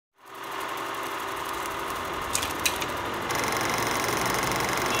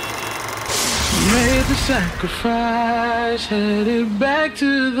the sacrifice, headed back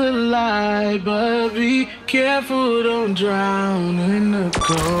to the light, but be careful, don't drown in the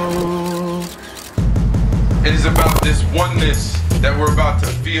cold. It is about this oneness that we're about to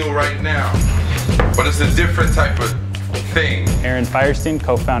feel right now, but it's a different type of thing. Aaron Firestein,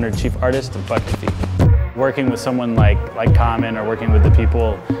 co-founder and chief artist of BucketFeet. Working with someone like Common, or working with the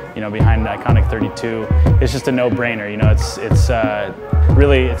people, behind Iconic32, it's just a no-brainer.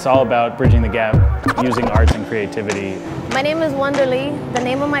 It's all about bridging the gap, using arts and creativity. My name is Wonderly. The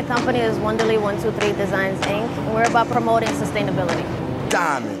name of my company is Wonderly123 Designs Inc. And we're about promoting sustainability.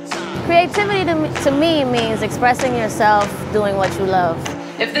 Diamonds. Creativity to me means expressing yourself, doing what you love.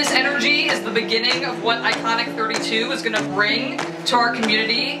 If this energy is the beginning of what Iconic32 is going to bring to our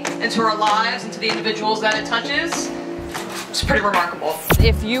community and to our lives and to the individuals that it touches, it's pretty remarkable.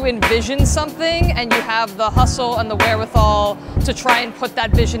 If you envision something and you have the hustle and the wherewithal to try and put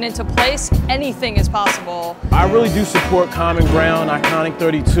that vision into place, anything is possible. I really do support CommonGround,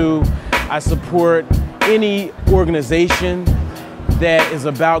 Iconic32. I support any organization that is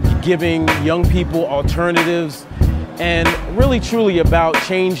about giving young people alternatives and really truly about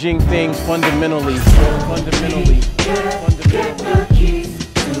changing things fundamentally.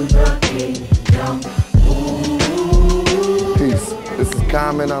 Peace. This is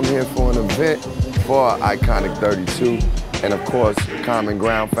Common. I'm here for an event for Iconic32 and of course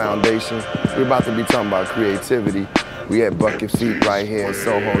CommonGround Foundation. We're about to be talking about creativity. We at BucketFeet right here in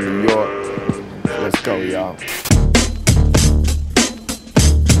Soho, New York. Let's go, y'all.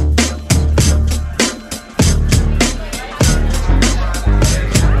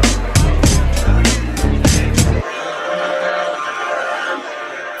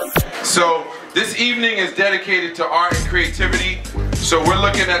 So this evening is dedicated to art and creativity. So we're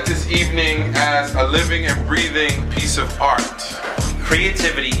looking at this evening as a living and breathing piece of art.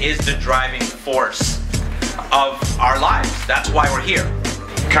 Creativity is the driving force of our lives. That's why we're here.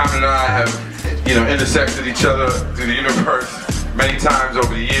 Common and I have, intersected each other through the universe many times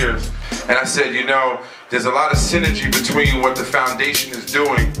over the years. And I said, there's a lot of synergy between what the foundation is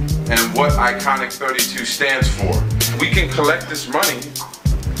doing and what Iconic32 stands for. We can collect this money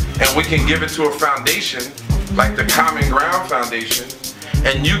and we can give it to a foundation like the CommonGround Foundation,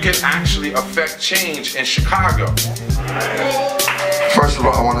 and you can actually affect change in Chicago. First of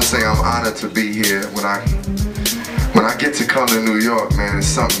all, I want to say I'm honored to be here. When I get to come to New York, man, it's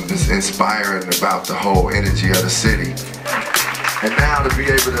something that's inspiring about the whole energy of the city. And now to be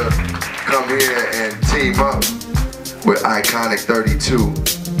able to come here and team up with Iconic32,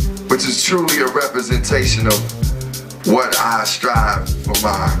 which is truly a representation of what I strive for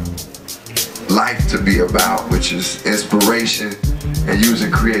my life to be about, which is inspiration and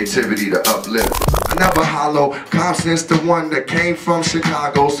using creativity to uplift. I never hollow. Constance, the one that came from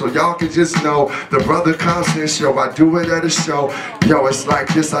Chicago, so y'all can just know the Brother Constance show. I do it at a show. Yo, it's like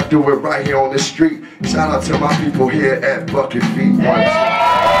this. I do it right here on the street. Shout out to my people here at BucketFeet.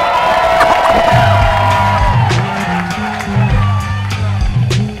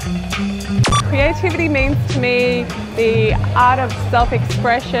 Creativity means to me the art of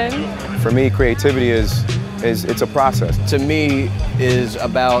self-expression. For me, creativity is it's a process. To me, is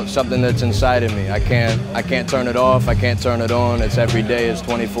about something that's inside of me. I can't turn it off. I can't turn it on. It's every day. It's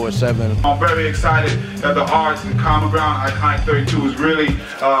 24/7. I'm very excited that the arts and CommonGround Iconic32 is really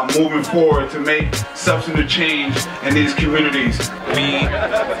moving forward to make substantive change in these communities. We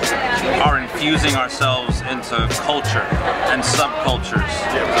are infusing ourselves into culture and subcultures,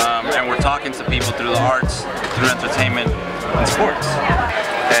 and we're talking to people through the arts, through entertainment, and sports.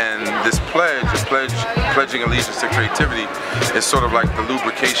 And this pledging allegiance to creativity is sort of like the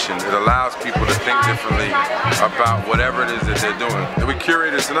lubrication. It allows people to think differently about whatever it is that they're doing. And we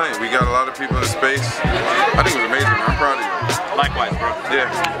curated tonight. We got a lot of people in the space. I think it was amazing. I'm proud of you. Likewise, bro.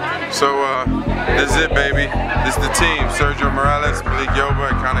 Yeah. So this is it, baby. This is the team. Sergio Morales, Malik, Yoba,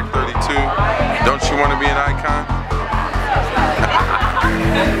 Iconic32. Don't you want to be an icon?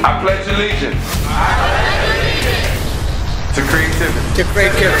 I pledge allegiance. To creativity. To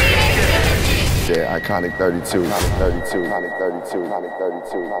creativity. Yeah, Iconic32, Iconic32, Iconic32, Iconic32,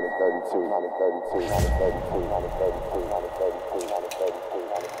 Iconic32, Iconic32, Iconic32, Iconic32.